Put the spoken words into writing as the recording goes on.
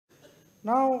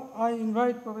Now I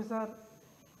invite Professor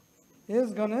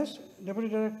S. Ganesh, Deputy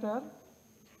Director,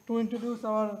 to introduce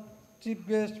our chief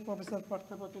guest, Professor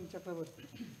Partha Pratim Chakraborty.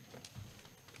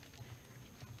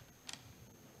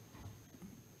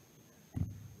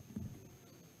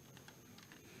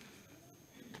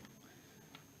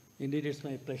 Indeed, it's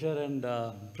my pleasure and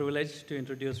privilege to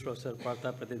introduce Professor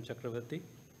Partha Pratim Chakraborty,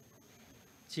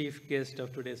 chief guest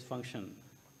of today's function.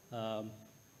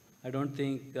 I don't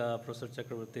think Professor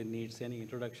Chakraborty needs any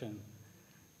introduction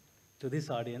to this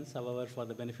audience. However, for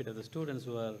the benefit of the students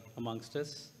who are amongst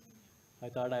us, I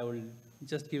thought I will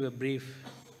just give a brief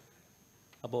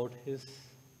about his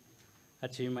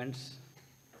achievements.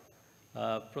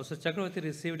 Professor Chakraborty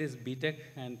received his BTech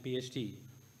and PhD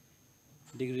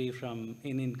degree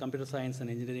in computer science and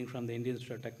engineering from the Indian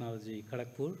Institute of Technology,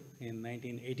 Kharagpur, in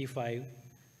 1985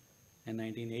 and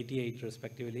 1988,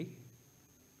 respectively.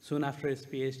 Soon after his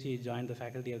PhD, he joined the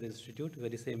faculty of the institute,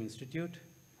 very same institute,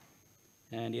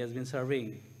 and he has been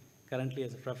serving currently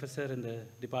as a professor in the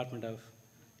Department of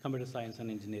Computer Science and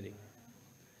Engineering.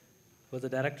 He was the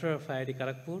director of IIT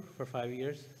Kharagpur for 5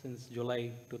 years, since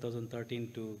July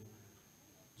 2013 to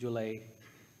July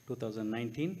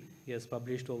 2019. He has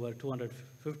published over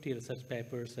 250 research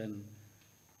papers and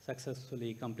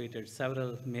successfully completed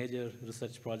several major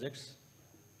research projects.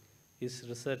 His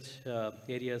research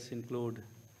areas include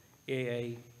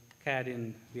AI, CAD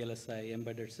in VLSI,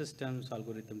 embedded systems,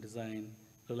 algorithm design,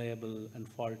 reliable and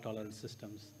fault-tolerant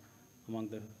systems, among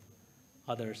the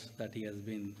others that he has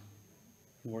been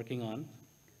working on.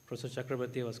 Professor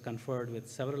Chakraborty was conferred with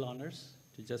several honors.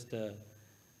 To just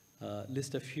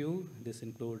list a few, this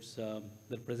includes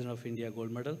the President of India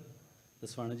Gold Medal, the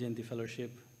Swarna Jayanti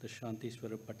Fellowship, the Shanti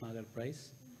Swarup Bhatnagar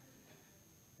Prize,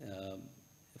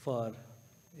 for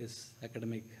his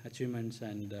academic achievements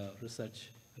and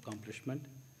research accomplishment.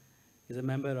 He's a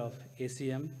member of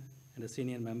ACM and a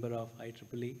senior member of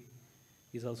IEEE.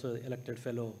 He's also an elected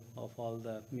fellow of all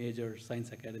the major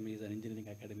science academies and engineering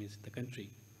academies in the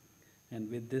country. And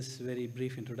with this very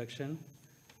brief introduction,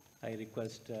 I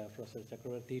request Professor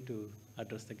Chakraborty to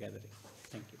address the gathering.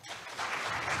 Thank you.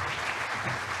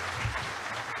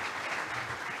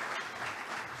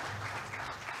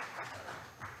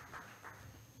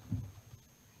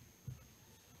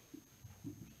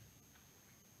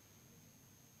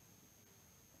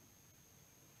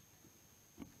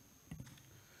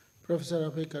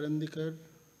 Professor Abhay Karandikar,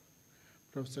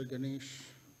 Professor Ganesh,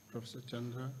 Professor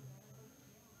Chandra,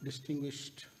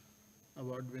 distinguished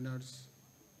award winners,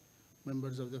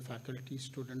 members of the faculty,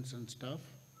 students, and staff.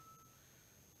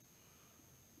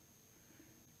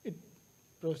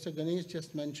 Professor Ganesh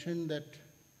just mentioned that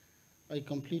I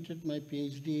completed my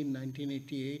PhD in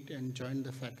 1988 and joined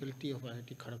the faculty of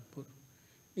IIT Kharagpur.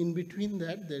 In between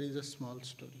that, there is a small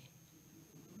story.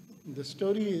 The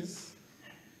story is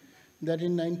that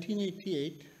in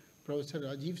 1988, Professor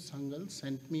Rajiv Sangal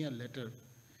sent me a letter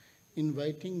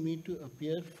inviting me to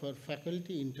appear for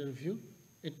faculty interview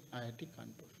at IIT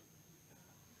Kanpur.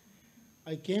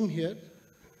 I came here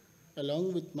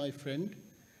along with my friend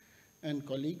and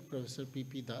colleague, Professor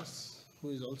P.P. Das, who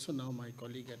is also now my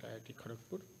colleague at IIT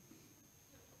Kharagpur.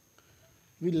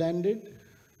 We landed.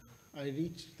 I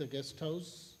reached the guest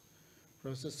house.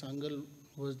 Professor Sangal,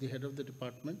 who was the head of the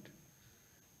department,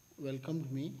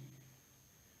 welcomed me.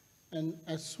 And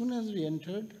as soon as we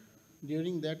entered,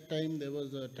 during that time there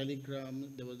was a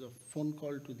telegram, there was a phone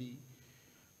call to the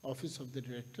office of the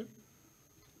director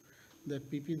that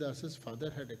P.P. Das's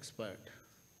father had expired.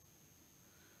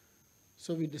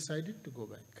 So we decided to go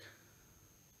back.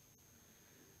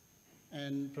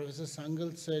 And Professor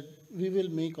Sangal said, we will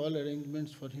make all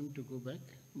arrangements for him to go back,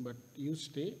 but you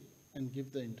stay and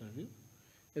give the interview.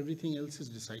 Everything else is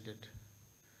decided.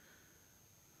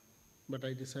 But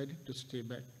I decided to stay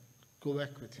back, go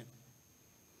back with him.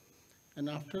 And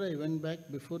after I went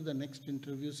back, before the next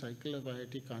interview cycle of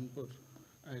IIT Kanpur,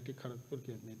 IIT Kharagpur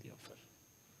gave me the offer.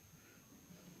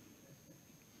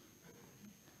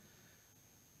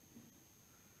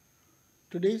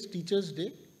 Today is Teachers'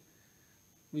 Day.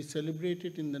 We celebrate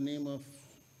it in the name of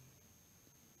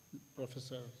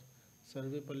Professor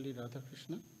Sarvepalli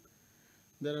Radhakrishnan.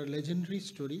 There are legendary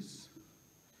stories.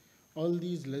 All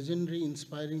these legendary,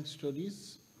 inspiring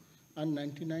stories are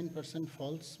 99%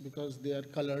 false because they are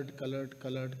colored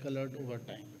over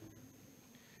time.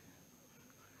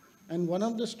 And one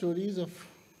of the stories of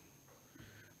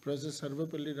Professor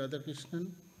Sarvepalli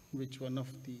Radhakrishnan, which one of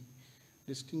the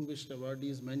distinguished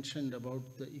awardees mentioned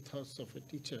about the ethos of a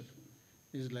teacher,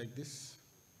 is like this.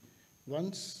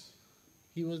 Once,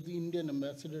 he was the Indian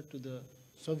ambassador to the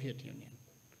Soviet Union.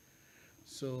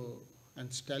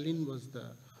 And Stalin was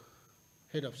the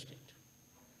head of state.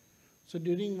 So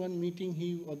during one meeting,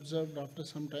 he observed after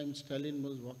some time Stalin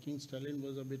was walking. Stalin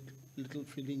was a bit little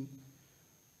feeling.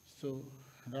 So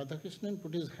Radhakrishnan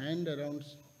put his hand around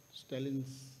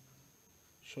Stalin's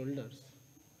shoulders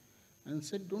and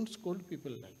said, "Don't scold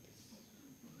people like this."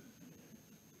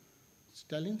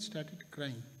 Stalin started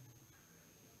crying.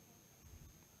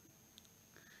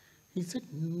 He said,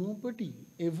 "Nobody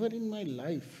ever in my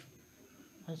life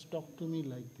has talked to me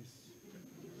like this.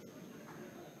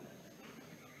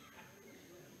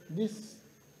 This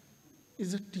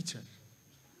is a teacher."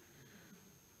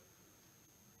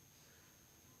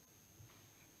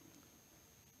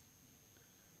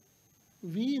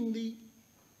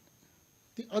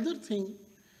 The other thing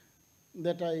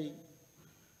that I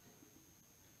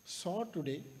saw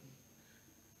today,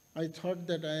 I thought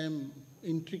that I am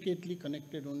intricately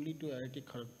connected only to IIT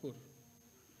Kharagpur.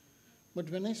 But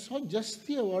when I saw just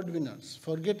the award winners,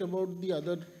 forget about the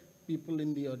other people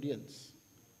in the audience.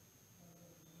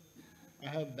 I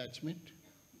have batchmate,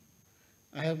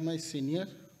 I have my senior,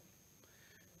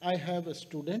 I have a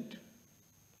student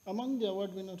among the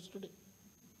award winners today.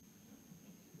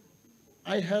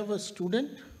 I have a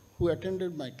student who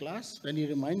attended my class and he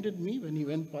reminded me when he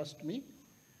went past me.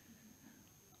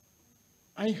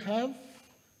 I have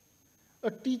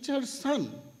a teacher's son.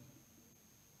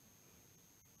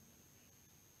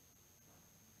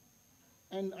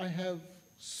 And I have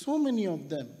so many of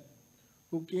them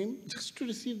who came just to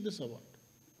receive this award.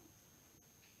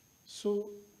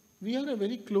 So we are a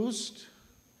very closed,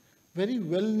 very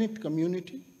well-knit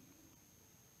community.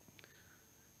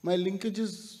 My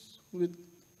linkages with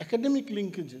academic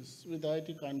linkages with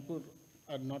IIT Kanpur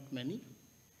are not many,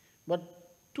 but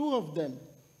two of them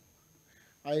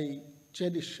I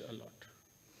cherish a lot.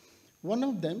 One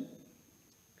of them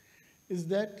is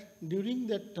that during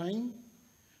that time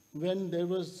when there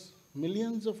was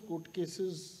millions of court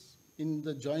cases in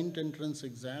the joint entrance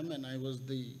exam and I was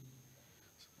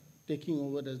taking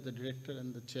over as the director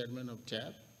and the chairman of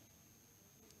JAB.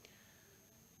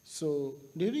 So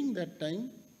during that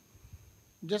time,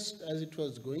 just as it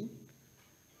was going,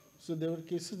 so there were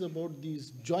cases about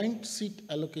these joint seat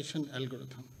allocation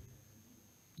algorithm,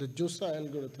 the JOSA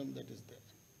algorithm that is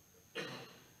there.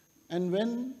 And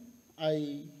when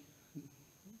I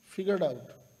figured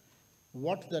out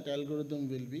what that algorithm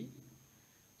will be,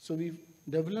 so we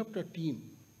developed a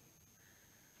team.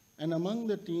 And among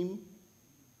the team,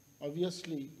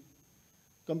 obviously,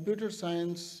 computer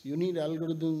science, you need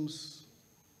algorithms,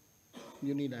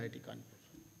 you need IIT Kanpur.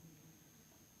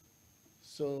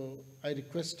 So I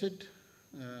requested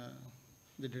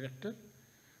the director,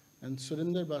 and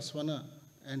Surinder Baswana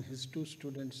and his two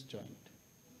students joined,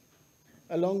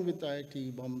 along with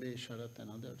IIT Bombay, Sharat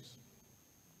and others.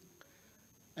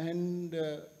 And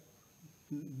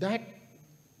that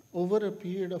over a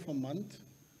period of a month,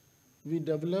 we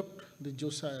developed the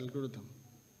JOSA algorithm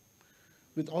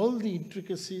with all the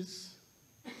intricacies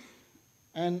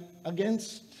and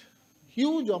against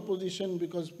huge opposition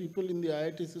because people in the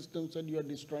IIT system said you are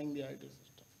destroying the IIT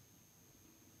system.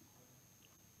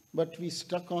 But we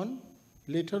stuck on,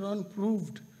 later on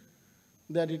proved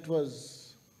that it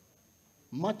was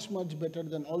much, much better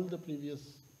than all the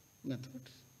previous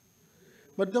methods.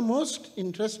 But the most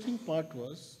interesting part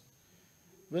was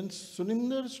when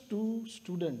Surinder's two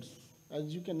students,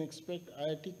 as you can expect,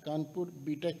 IIT Kanpur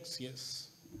BTech CS,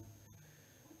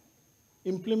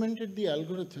 implemented the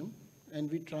algorithm and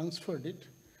we transferred it.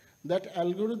 That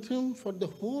algorithm for the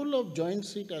whole of joint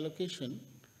seat allocation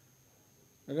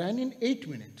ran in 8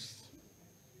 minutes.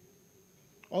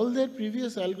 All their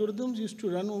previous algorithms used to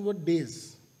run over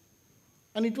days.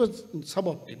 And it was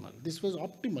suboptimal. This was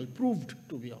optimal, proved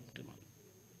to be optimal.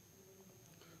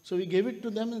 So we gave it to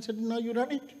them and said, now you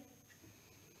run it.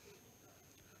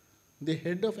 The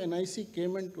head of NIC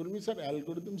came and told me, sir,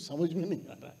 algorithm समझ में नहीं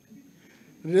आ रहा है.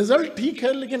 Result ठीक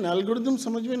है, लेकिन algorithm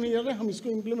समझ में नहीं आ रहा है, हम इसको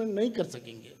implement नहीं कर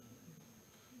सकेंगे.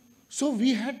 So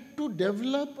we had to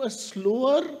develop a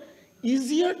slower,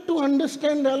 easier to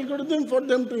understand algorithm for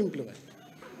them to implement.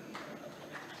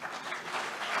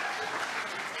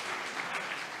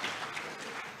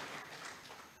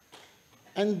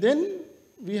 And then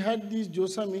we had these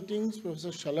JOSA meetings. Professor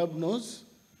Shalab knows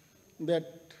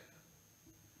that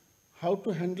how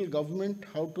to handle government,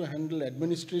 how to handle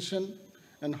administration,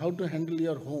 and how to handle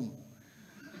your home.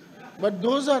 But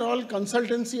those are all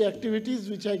consultancy activities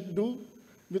which I do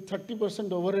with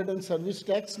 30% overhead and service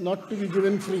tax, not to be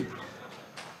given free.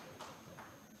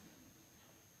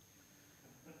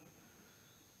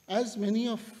 As many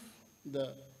of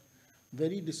the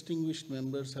very distinguished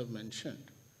members have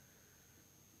mentioned,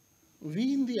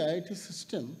 we in the IIT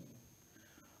system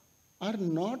are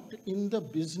not in the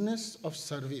business of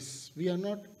service. We are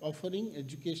not offering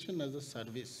education as a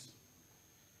service.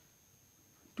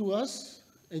 To us,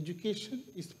 education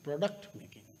is product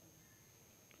making.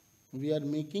 We are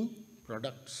making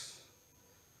products.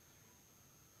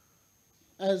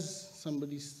 As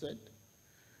somebody said,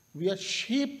 we are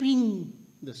shaping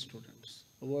the students.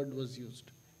 A word was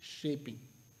used, shaping.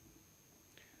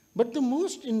 But the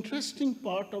most interesting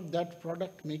part of that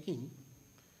product making,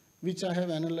 which I have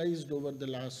analyzed over the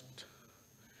last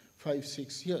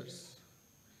 5-6 years,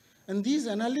 and these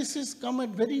analyses come at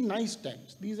very nice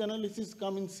times. These analyses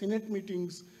come in Senate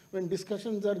meetings when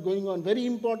discussions are going on, very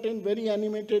important, very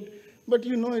animated, but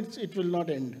you know it will not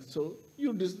end. So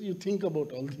you think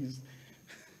about all these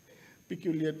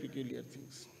peculiar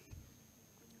things.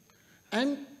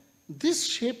 And this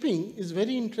shaping is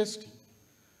very interesting.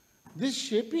 This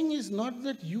shaping is not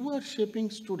that you are shaping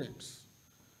students.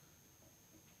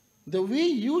 The way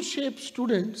you shape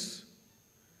students,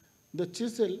 the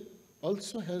chisel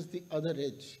also has the other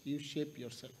edge. You shape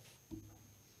yourself.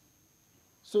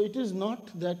 So it is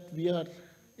not that we are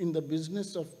in the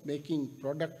business of making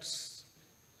products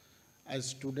as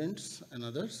students and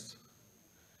others.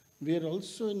 We are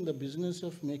also in the business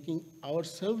of making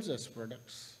ourselves as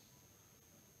products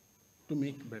to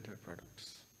make better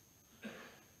products.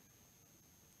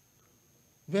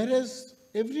 Whereas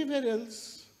everywhere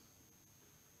else,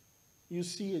 you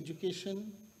see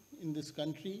education in this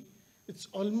country, it's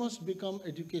almost become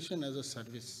education as a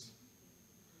service.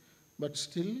 But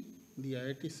still, the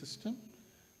IIT system,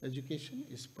 education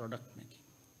is product making.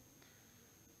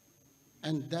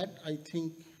 And that, I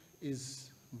think,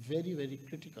 is very, very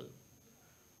critical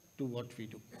to what we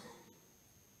do.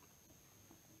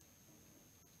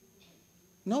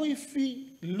 Now, if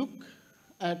we look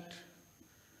at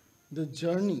the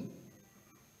journey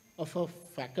of a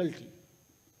faculty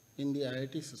in the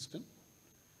IIT system,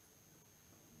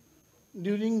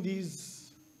 during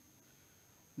these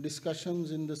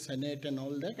discussions in the Senate and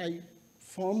all that, I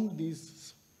formed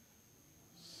these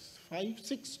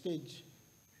 5-6 stages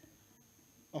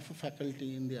of a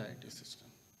faculty in the IIT system.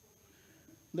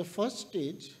 The first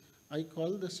stage, I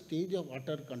call the stage of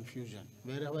utter confusion.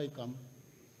 Where have I come?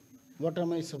 What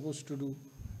am I supposed to do?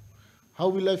 How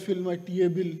will I fill my TA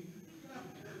bill?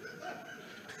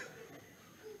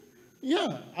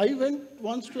 Yeah, I went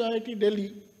once to IIT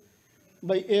Delhi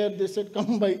by air. They said,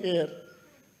 come by air.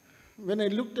 When I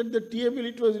looked at the TA bill,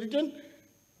 it was written,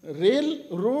 rail,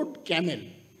 road, camel.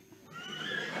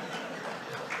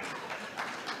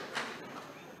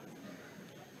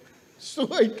 So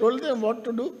I told them what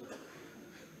to do.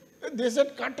 They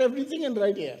said, cut everything and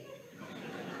write air.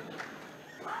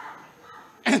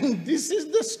 And this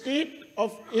is the state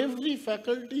of every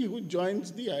faculty who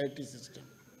joins the IIT system.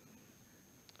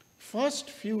 First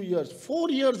few years, 4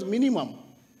 years minimum,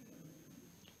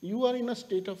 you are in a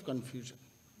state of confusion.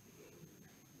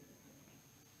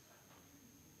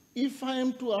 If I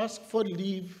am to ask for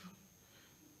leave,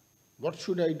 what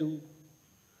should I do?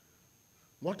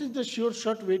 What is the sure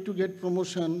shot way to get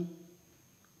promotion?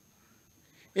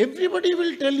 Everybody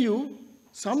will tell you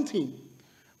something,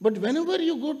 but whenever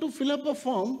you go to fill up a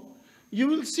form, you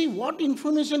will see what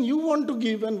information you want to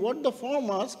give and what the form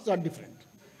asks are different.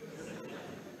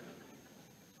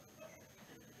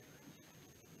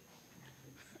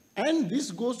 And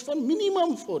this goes for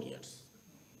minimum 4 years.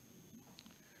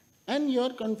 And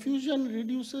your confusion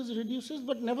reduces,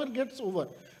 but never gets over.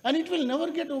 And it will never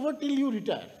get over till you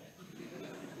retire.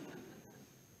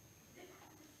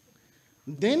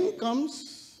 Then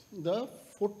comes the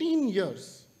 14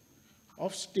 years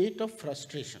of state of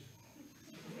frustration.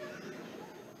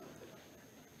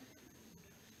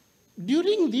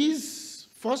 During these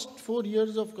first 4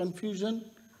 years of confusion,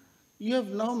 you have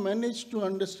now managed to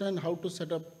understand how to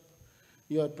set up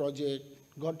your project,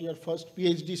 got your first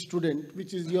PhD student,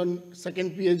 which is your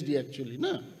second PhD actually,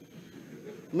 no?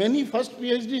 Many first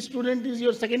PhD student is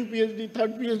your second PhD,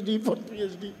 third PhD, fourth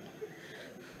PhD,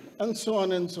 and so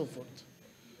on and so forth.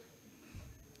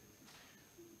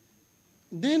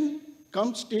 Then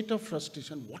comes state of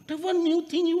frustration. Whatever new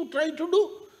thing you try to do,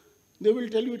 they will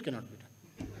tell you it cannot be done.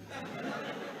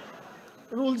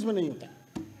 Rules में नहीं होता.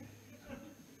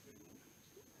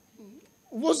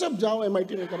 वो सब जाओ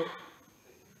MIT में करो.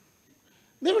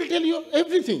 They will tell you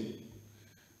everything.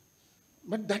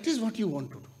 But that is what you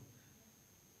want to do.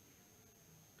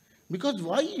 Because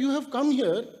why you have come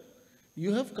here,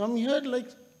 like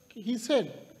he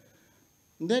said,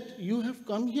 that you have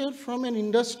come here from an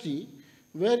industry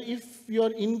where if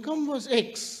your income was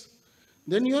X,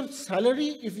 then your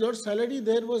salary, if your salary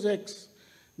there was X,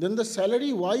 then the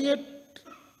salary Y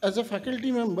as a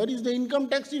faculty member is the income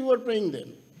tax you were paying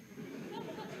then.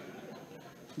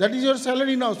 That is your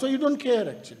salary now, so you don't care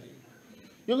actually.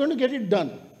 You're going to get it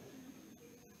done.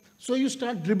 So you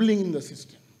start dribbling in the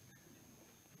system.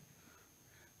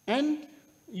 And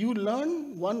you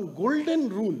learn one golden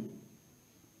rule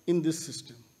in this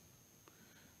system.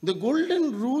 The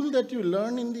golden rule that you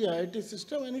learn in the IIT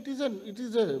system, and it is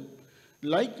a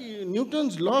like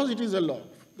Newton's laws, it is a law.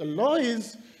 The law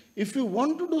is, if you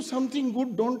want to do something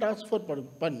good, don't ask for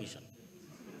permission.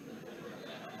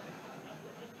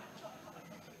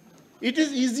 It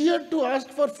is easier to ask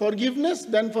for forgiveness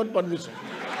than for permission.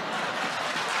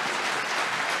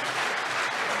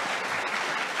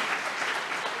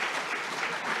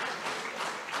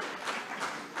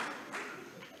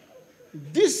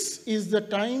 This is the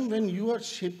time when you are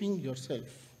shaping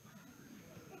yourself.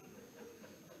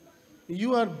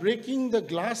 You are breaking the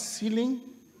glass ceiling.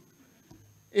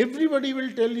 Everybody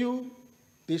will tell you,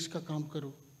 desh ka kaam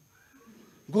karo,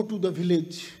 go to the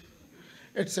village,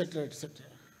 etc., etc.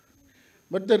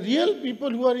 But the real people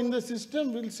who are in the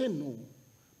system will say no.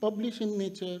 Publish in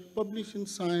Nature, publish in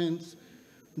Science,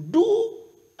 do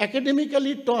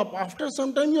academically top. After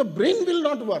some time, your brain will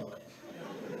not work.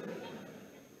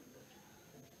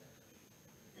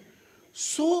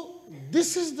 So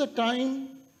this is the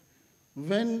time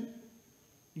when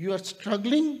you are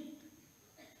struggling,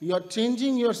 you are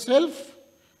changing yourself,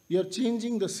 you are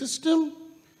changing the system,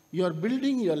 you are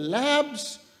building your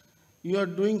labs, you are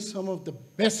doing some of the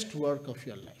best work of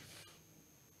your life.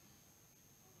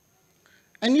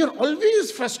 And you're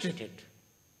always frustrated.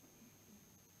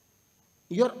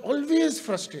 You're always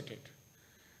frustrated.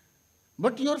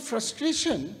 But your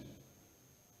frustration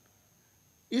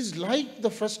is like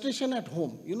the frustration at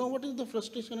home. You know what is the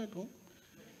frustration at home?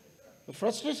 The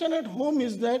frustration at home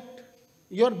is that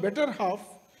your better half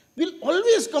will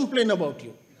always complain about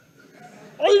you.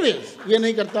 Always. Ye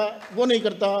nahi karta, wo nahi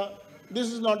karta, this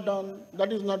is not done,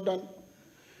 that is not done.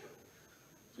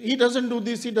 He doesn't do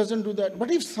this, he doesn't do that.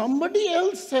 But if somebody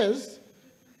else says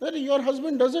that your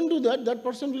husband doesn't do that, that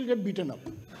person will get beaten up.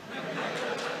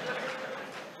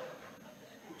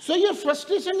 So your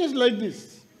frustration is like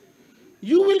this.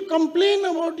 You will complain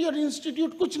about your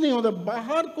institute, kuch nahi hota.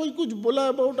 Bahar koi kuch bola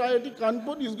about IIT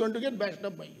Kanpur is going to get bashed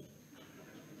up by you.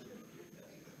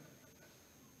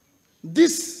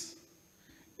 This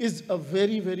is a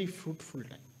very, very fruitful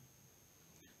time.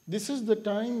 This is the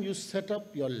time you set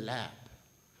up your lab,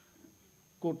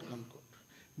 quote unquote.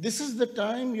 This is the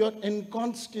time you're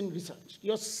ensconced in research,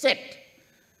 you're set.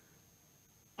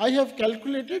 I have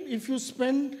calculated if you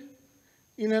spend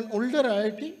in an older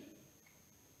IIT,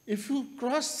 if you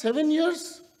cross 7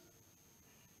 years,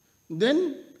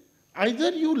 then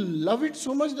either you love it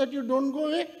so much that you don't go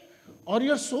away, or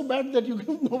you're so bad that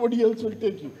nobody else will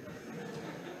take you.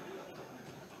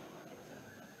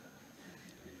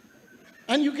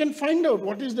 And you can find out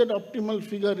what is that optimal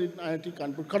figure in IIT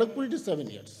Kanpur. Kharagpur, it is 7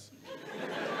 years.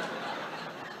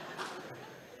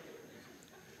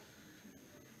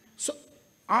 So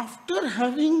after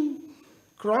having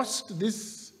crossed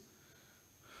this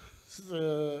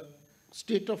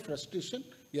state of frustration,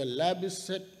 your lab is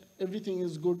set, everything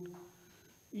is good,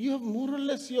 you have more or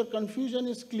less, your confusion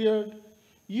is cleared,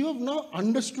 you have now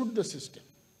understood the system.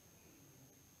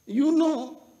 You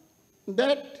know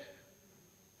that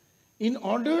in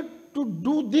order to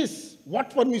do this,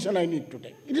 what permission I need to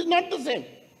take? It is not the same.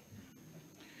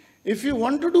 If you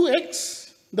want to do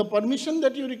X, the permission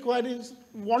that you require is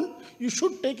one, you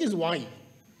should take is Y.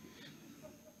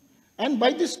 And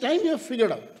by this time you have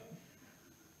figured out.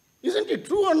 Isn't it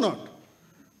true or not?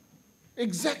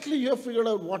 Exactly, you have figured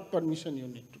out what permission you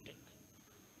need to take.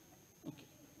 Okay.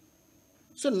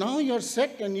 So now you are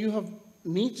set and you have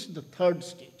reached the third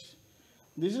stage.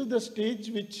 This is the stage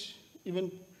which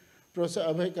even Professor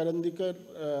Abhay Karandikar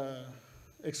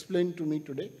explained to me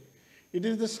today. It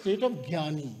is the state of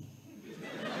Jnani.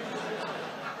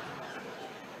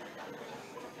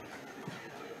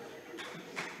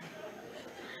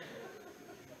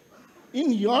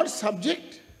 In your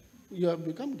subject, you have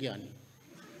become Jnani.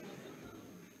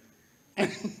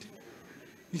 And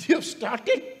you have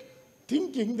started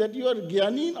thinking that you are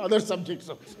Jnani in other subjects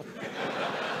also.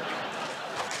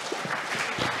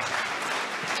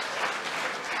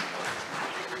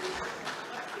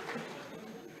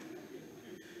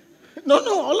 No,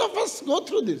 all of us go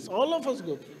through this. All of us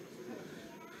go through this.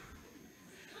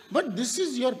 But this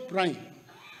is your prime.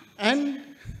 And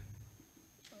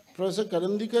Professor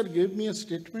Karandikar gave me a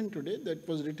statement today that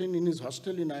was written in his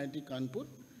hostel in IIT Kanpur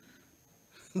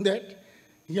that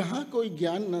यहाँ कोई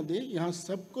ज्ञान न दे, यहाँ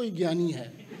सब कोई ज्ञानी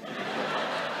है.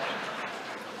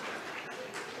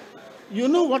 You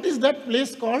know what is that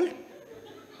place called?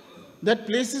 That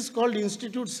place is called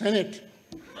Institute Senate.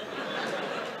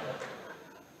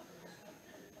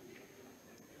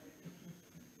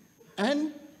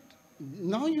 And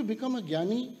now you become a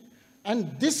Jnani,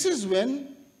 and this is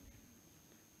when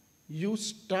you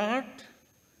start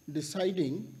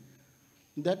deciding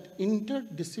that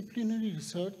interdisciplinary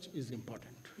research is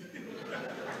important.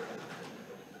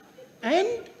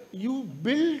 And you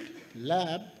build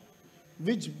lab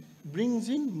which brings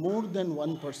in more than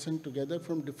one person together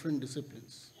from different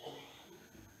disciplines.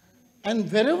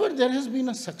 And wherever there has been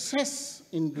a success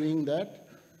in doing that,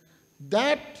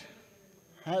 that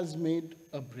has made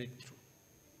a breakthrough.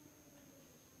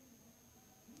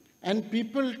 And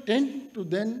people tend to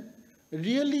then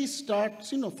really start,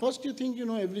 first you think you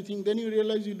know everything, then you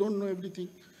realize you don't know everything.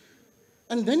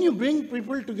 And then you bring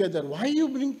people together. Why you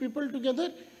bring people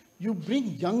together? You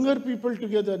bring younger people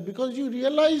together because you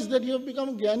realize that you have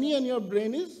become Jnani and your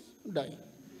brain is dying.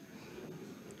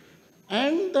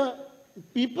 And the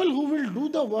people who will do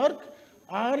the work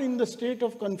are in the state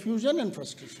of confusion and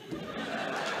frustration.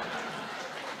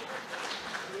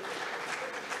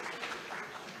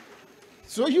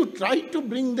 So you try to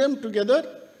bring them together,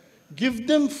 give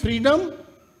them freedom,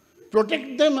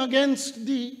 protect them against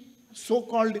the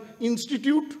so-called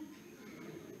institute.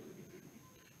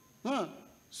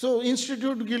 So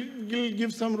institute will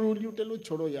give some rule, you tell,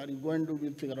 chodo yaar, you go and do,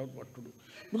 we'll figure out what to do.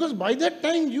 Because by that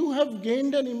time you have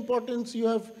gained an importance, you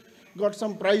have got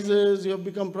some prizes, you have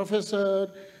become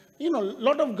professor,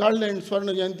 lot of garlands,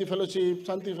 Swarna Jayanti Fellowship,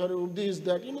 Santi Farouk, this,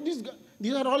 that,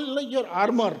 these are all like your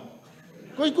armor.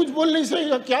 कोई कुछ बोल नहीं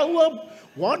सकेगा क्या हुआ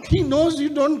what he knows you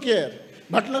don't care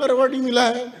Bhatnagar award ही मिला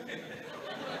है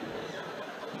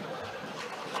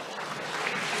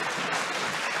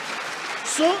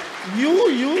so you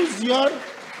use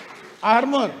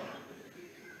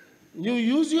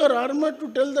your armor to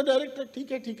tell the director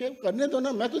ठीक है करने दो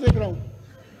ना मैं तो देख रहा हूँ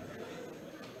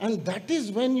and that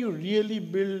is when you really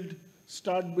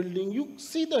start building. You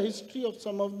see the history of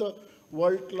some of the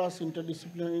world-class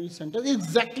interdisciplinary centers.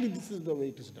 Exactly this is the way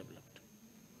it is developed.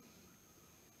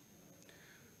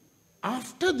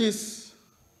 After this,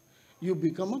 you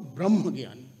become a Brahma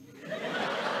Jnani.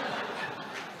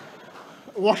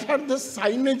 What are the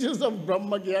signages of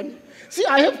Brahma Jnani? See,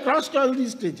 I have crossed all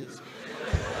these stages.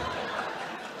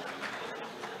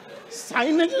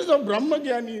 Signages of Brahma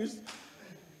Jnani is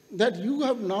that you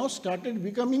have now started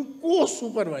becoming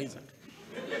co-supervisor.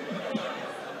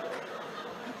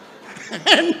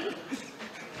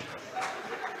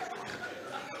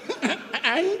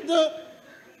 And the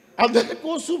other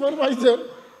co-supervisor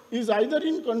is either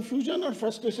in confusion or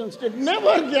frustration state.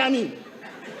 Never Jnani.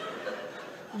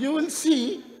 You will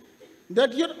see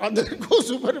that your other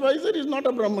co-supervisor is not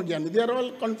a Brahma Jnani. They are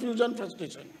all confusion,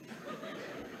 frustration.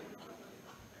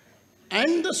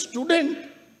 And the student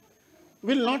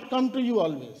will not come to you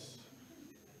always.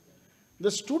 The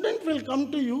student will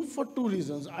come to you for two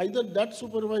reasons. Either that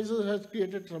supervisor has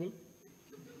created trouble,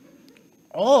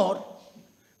 or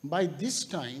by this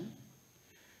time,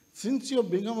 since you have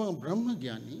become a Brahma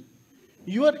Jnani,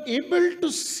 you are able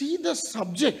to see the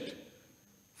subject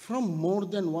from more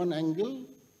than one angle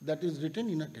that is written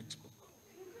in a textbook.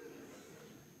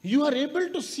 You are able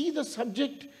to see the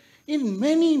subject in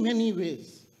many, many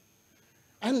ways.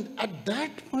 And at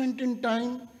that point in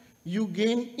time, you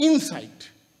gain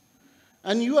insight.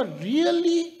 And you are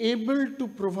really able to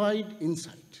provide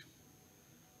insight.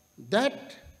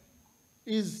 That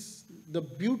is the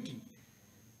beauty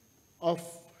of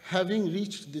having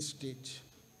reached this stage.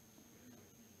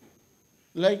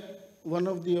 Like one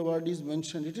of the awardees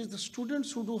mentioned, it is the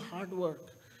students who do hard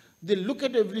work. They look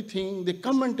at everything, they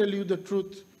come and tell you the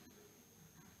truth.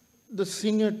 The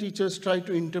senior teachers try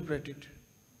to interpret it.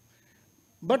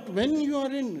 But when you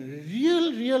are in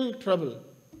real trouble,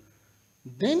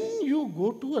 then you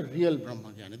go to a real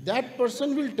Brahma Jnani. That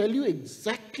person will tell you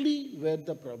exactly where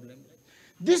the problem is.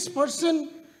 This person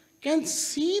can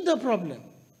see the problem,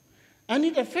 and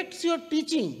it affects your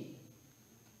teaching.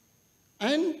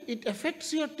 And it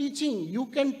affects your teaching. You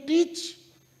can teach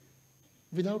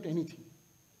without anything.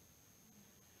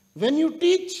 When you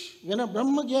teach, when a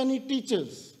Brahma Jnani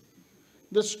teaches,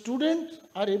 the students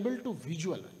are able to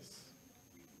visualize.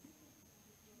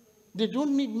 They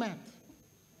don't need math.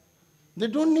 They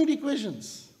don't need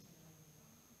equations.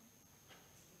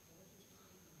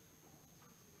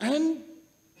 And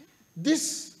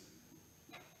this,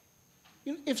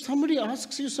 if somebody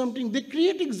asks you something, they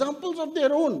create examples of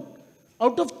their own,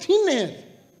 out of thin air,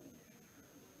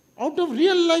 out of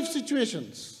real life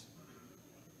situations.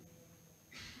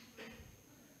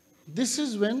 This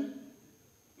is when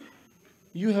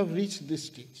you have reached this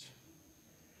stage.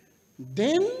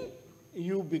 Then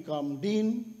you become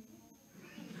dean,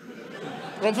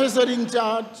 professor in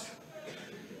charge,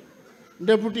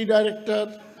 deputy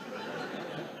director,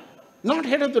 Not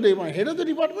head of the department. Head of the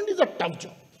department is a tough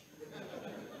job.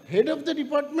 Head of the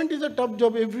department is a tough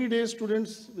job. Every day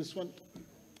students, this one.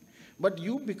 But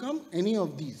you become any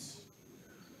of these.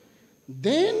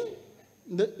 Then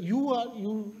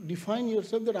you define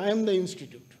yourself that I am the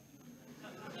institute.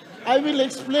 I will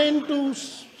explain to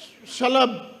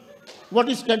Shalab what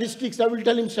is statistics. I will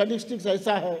tell him statistics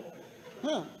aisa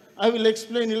hai. I will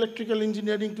explain electrical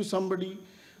engineering to somebody.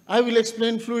 I will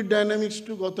explain fluid dynamics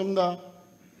to Gautam Da.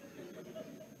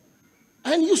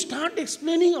 And you start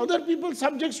explaining other people's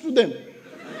subjects to them.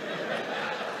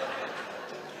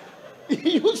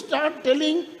 You start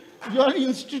telling your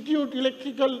institute,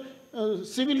 electrical,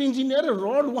 civil engineer,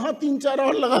 rod, wahan 3-4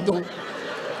 aur laga do.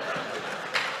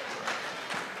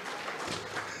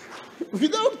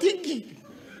 Without thinking.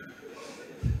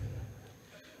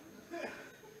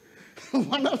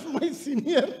 One of my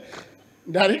senior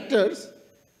directors,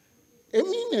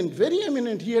 eminent, very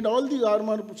eminent, he had all these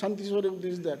armor, Shanti Swarup,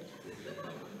 this, that.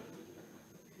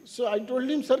 So I told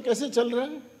him, sir, kaise chal raha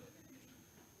hai?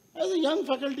 As a young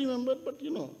faculty member, but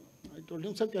you know, I told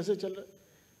him, sir, kaise chal raha hai?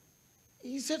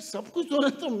 He said, सब कुछ हो रहा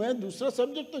है तो मैं दूसरा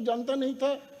subject तो जानता नहीं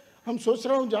था. हम सोच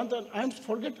रहा हूँ जानता.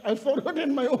 I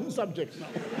forgotten my own subject now.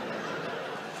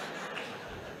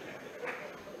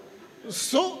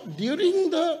 So during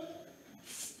the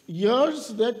years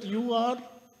that you are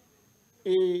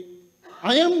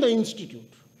I am the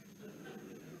institute,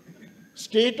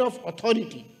 state of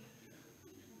authority.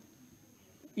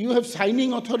 You have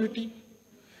signing authority,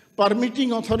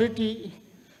 permitting authority,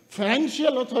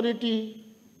 financial authority.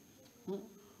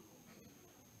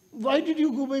 Why did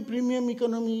you go by premium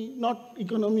economy, not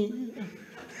economy?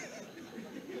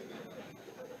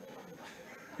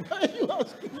 Why are you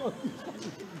asking all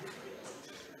these?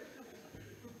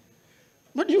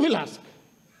 But you will ask.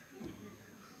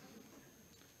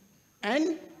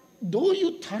 And though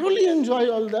you thoroughly enjoy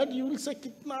all that, you will say,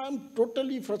 Kitna, I'm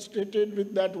totally frustrated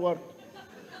with that work.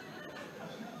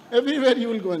 Everywhere you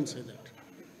will go and say that.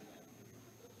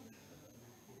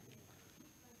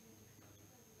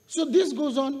 So this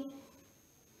goes on.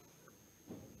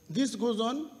 This goes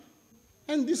on.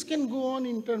 And this can go on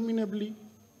interminably.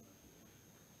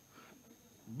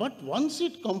 But once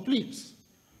it completes,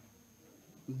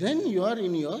 then you are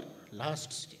in your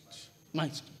last stage, my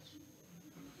stage.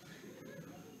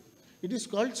 It is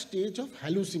called stage of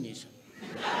hallucination.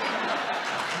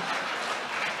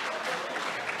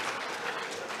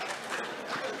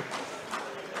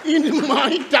 In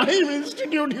my time,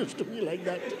 institute used to be like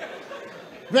that.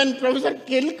 When Professor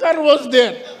Kelkar was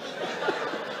there,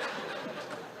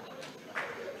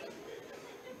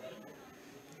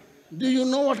 do you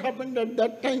know what happened at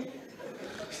that time?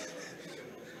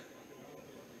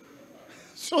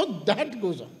 So that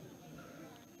goes on.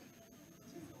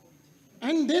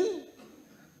 And then,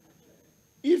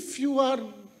 if you are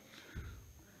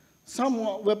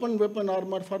some weapon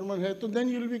armor farmer hai, so then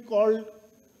you will be called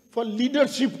for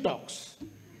leadership talks.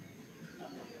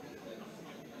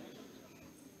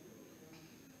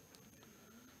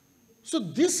 So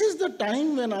this is the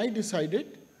time when I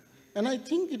decided, and I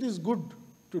think it is good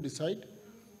to decide,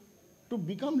 to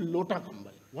become Lota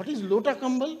Kambal. What is Lota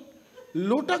Kambal?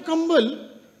 Lota Kambal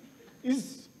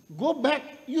is go back.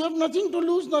 You have nothing to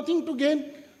lose, nothing to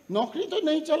gain. Naukri to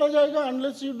nahi chala jayega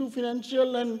unless you do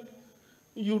financial and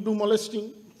you do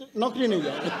molesting. Naukri nahi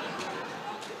jayega.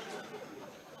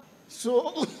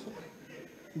 So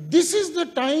this is the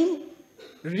time,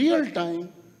 real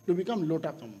time, to become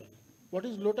Lota Kambal. What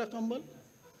is Lota Kambal?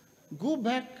 Go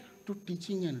back to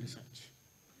teaching and research.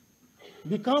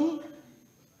 Become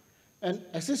an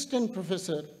assistant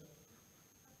professor.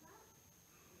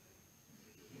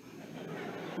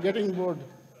 Getting bored.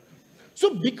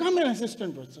 So become an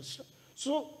assistant professor.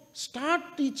 So start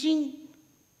teaching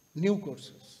new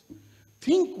courses.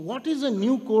 Think what is a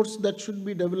new course that should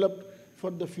be developed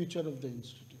for the future of the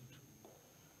institute.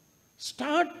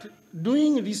 Start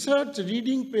doing research,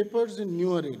 reading papers in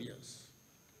newer areas.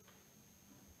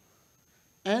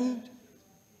 And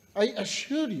I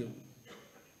assure you,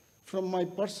 from my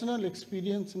personal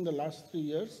experience in the last 3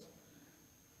 years,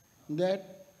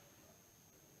 that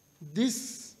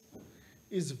this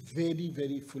is very,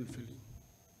 very fulfilling.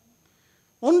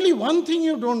 Only one thing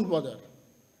you don't bother.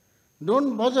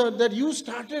 Don't bother that you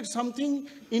started something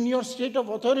in your state of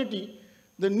authority.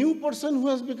 The new person who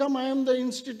has become, I am the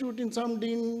institute in some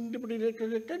dean, deputy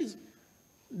director, is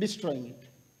destroying it.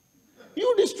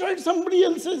 You destroyed somebody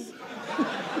else's.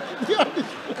 They are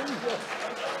destroying yours.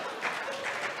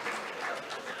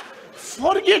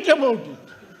 Forget about it.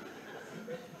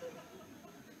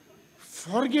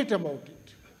 Forget about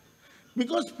it.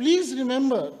 Because please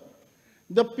remember,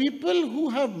 the people who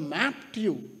have mapped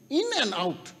you in and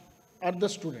out are the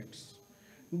students.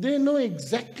 They know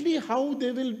exactly how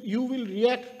you will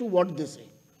react to what they say.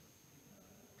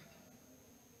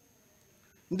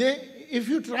 If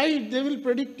you try it, they will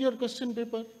predict your question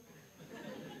paper.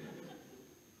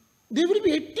 They will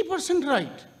be 80%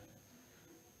 right.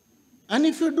 And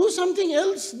if you do something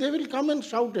else, they will come and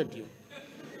shout at you.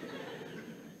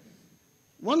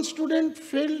 One student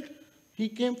failed, he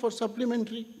came for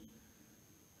supplementary.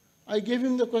 I gave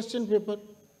him the question paper,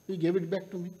 he gave it back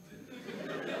to me.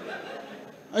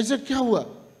 I said, "Kya hua?"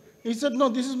 He said, "No,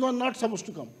 this is not supposed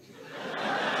to come."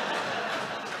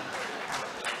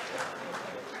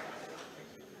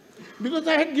 Because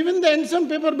I had given the answer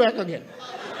paper back again.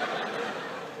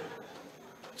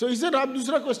 So he said, "आप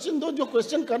दूसरा question दो, जो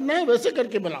question करना है वैसे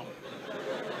करके बनाओ."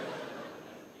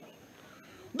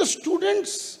 The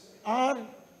students are,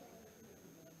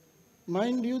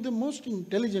 mind you, the most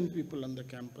intelligent people on the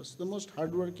campus, the most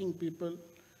hardworking people,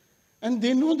 and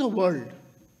they know the world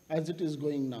as it is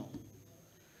going now.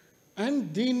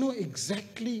 And they know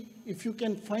exactly, if you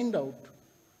can find out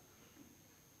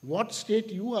what state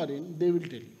you are in, they will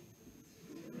tell you.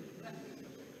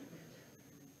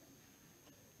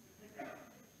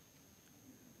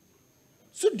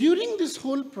 So during this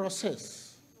whole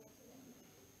process,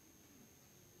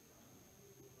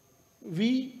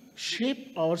 we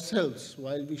shape ourselves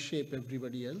while we shape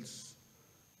everybody else.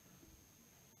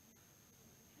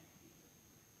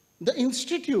 The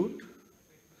institute,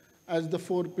 as the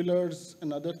 4 pillars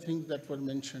and other things that were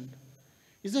mentioned,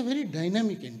 is a very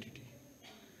dynamic entity.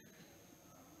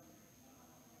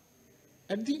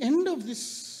 At the end of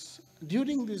this,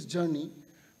 during this journey,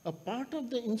 a part of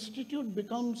the institute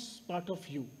becomes part of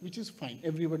you, which is fine,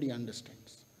 everybody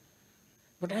understands.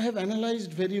 But I have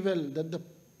analyzed very well that the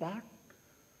part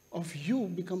of you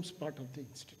becomes part of the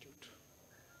institute.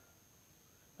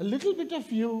 A little bit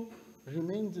of you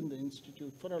remains in the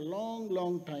institute for a long,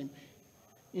 long time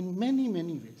in many,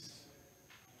 many ways.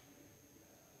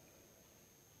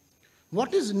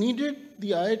 What is needed,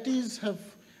 the IITs have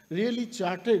really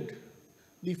charted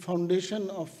the foundation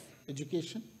of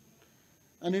education,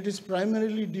 and it is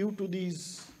primarily due to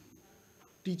these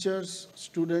teachers,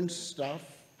 students, staff,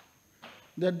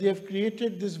 that they have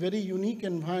created this very unique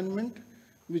environment,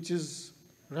 which is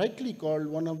rightly called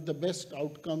one of the best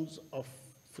outcomes of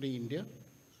free India.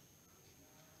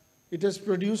 It has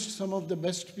produced some of the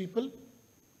best people.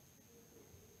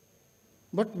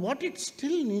 But what it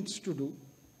still needs to do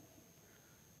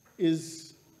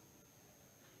is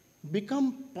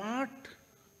become part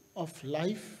of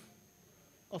life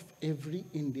of every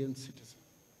Indian citizen.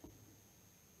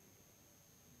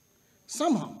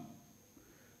 Somehow.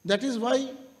 That is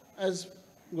why, as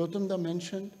Gautamda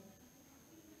mentioned,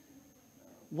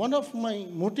 one of my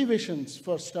motivations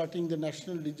for starting the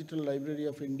National Digital Library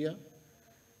of India,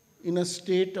 in a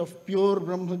state of pure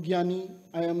Brahmagyani,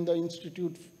 I am the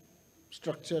institute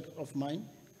structure of mine,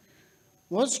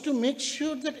 was to make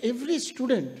sure that every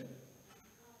student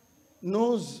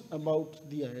knows about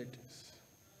the IITs.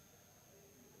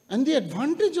 And the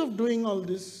advantage of doing all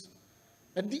this,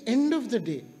 at the end of the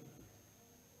day,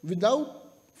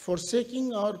 without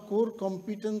forsaking our core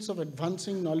competence of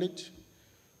advancing knowledge,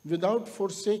 without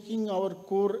forsaking our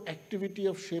core activity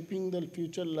of shaping the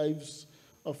future lives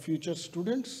of future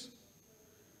students,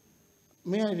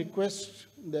 may I request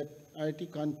that IIT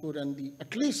Kanpur and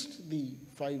at least the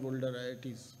 5 older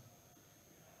IITs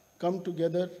come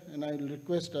together, and I will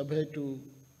request Abhay to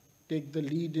take the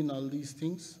lead in all these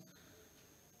things,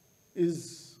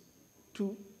 is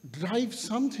to drive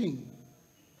something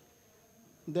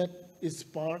that is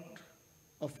part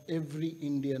of every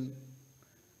Indian,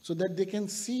 so that they can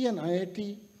see an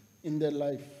IIT in their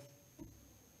life.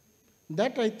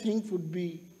 That, I think, would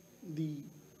be the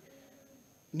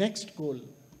next goal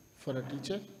for a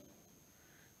teacher.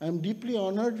 I am deeply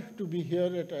honored to be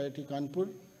here at IIT Kanpur.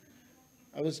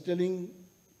 I was telling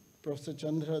Professor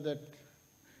Chandra that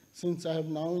since I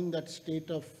am now in that state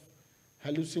of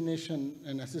hallucination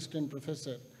and assistant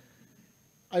professor,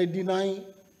 I deny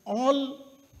all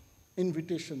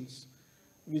invitations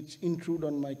which intrude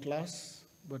on my class,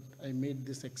 but I made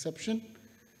this exception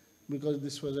because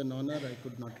this was an honor I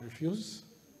could not refuse.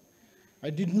 I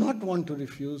did not want to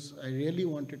refuse. I really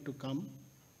wanted to come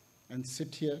and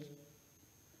sit here.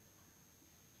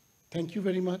 Thank you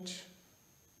very much.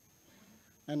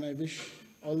 And I wish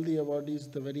all the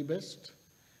awardees the very best.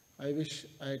 I wish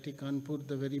IIT Kanpur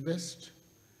the very best.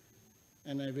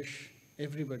 And I wish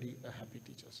everybody a happy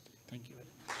Teachers' Day. Thank you very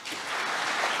much.